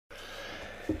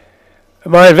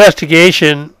My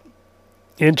investigation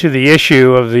into the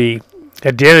issue of the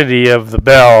identity of the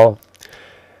bell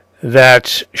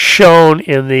that's shown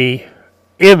in the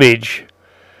image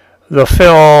the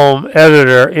film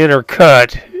editor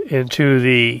intercut into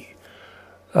the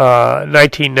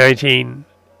 1919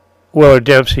 Willard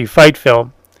Dempsey fight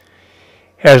film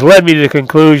has led me to the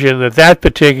conclusion that that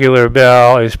particular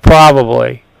bell is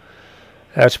probably,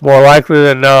 that's more likely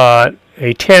than not,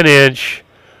 a 10-inch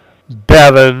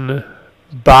Bevin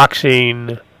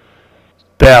boxing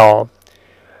bell.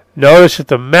 Notice that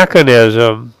the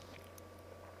mechanism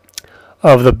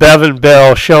of the Bevin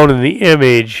bell shown in the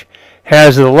image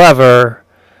has the lever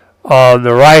on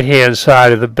the right-hand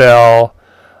side of the bell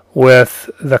with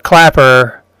the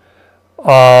clapper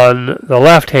on the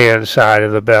left-hand side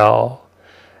of the bell.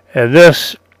 And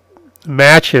this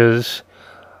matches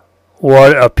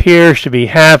what appears to be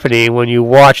happening when you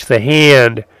watch the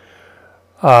hand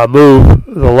move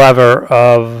the lever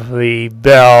of the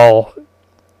bell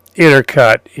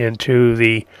intercut into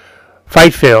the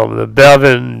fight film. The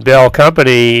Bevin Bell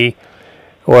Company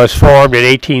was formed in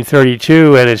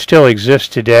 1832 and it still exists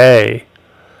today.